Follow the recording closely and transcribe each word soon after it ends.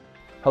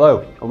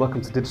Hello and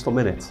welcome to Digital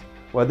Minute,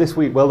 where this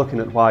week we're looking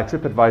at why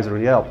TripAdvisor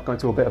and Yelp got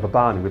into a bit of a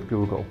barney with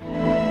Google.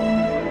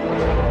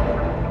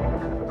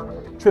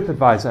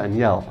 TripAdvisor and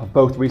Yelp have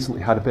both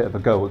recently had a bit of a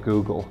go at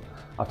Google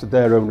after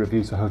their own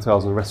reviews for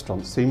hotels and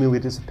restaurants seemingly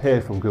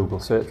disappeared from Google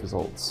search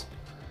results.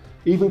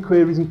 Even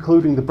queries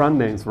including the brand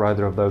names for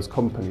either of those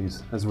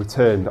companies has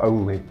returned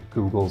only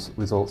Google's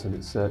results in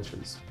its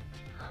searches.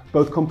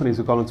 Both companies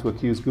have gone on to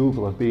accuse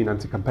Google of being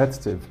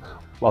anti-competitive,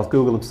 whilst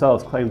Google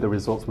themselves claimed the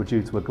results were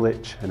due to a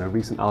glitch in a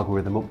recent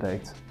algorithm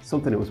update,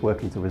 something it was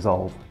working to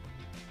resolve.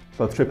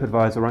 Both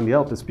TripAdvisor and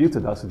Yelp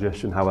disputed that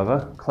suggestion,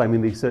 however,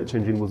 claiming the search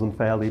engine was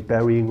unfairly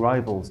burying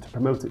rivals to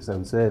promote its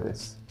own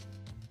service.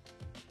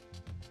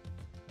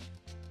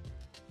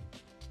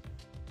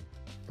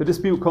 The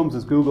dispute comes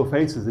as Google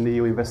faces an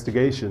EU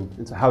investigation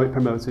into how it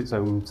promotes its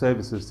own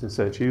services to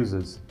search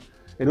users.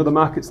 In other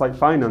markets like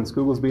finance,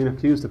 Google's being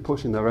accused of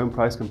pushing their own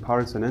price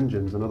comparison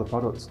engines and other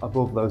products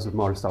above those of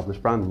more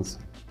established brands.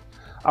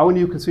 Our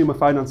new Consumer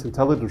Finance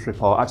Intelligence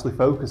report actually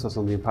focuses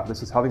on the impact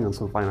this is having on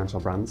some financial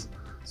brands,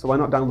 so why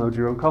not download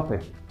your own copy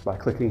by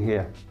clicking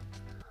here.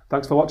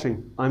 Thanks for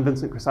watching. I'm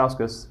Vincent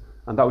Chrysauskas,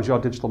 and that was your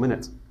Digital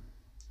Minute.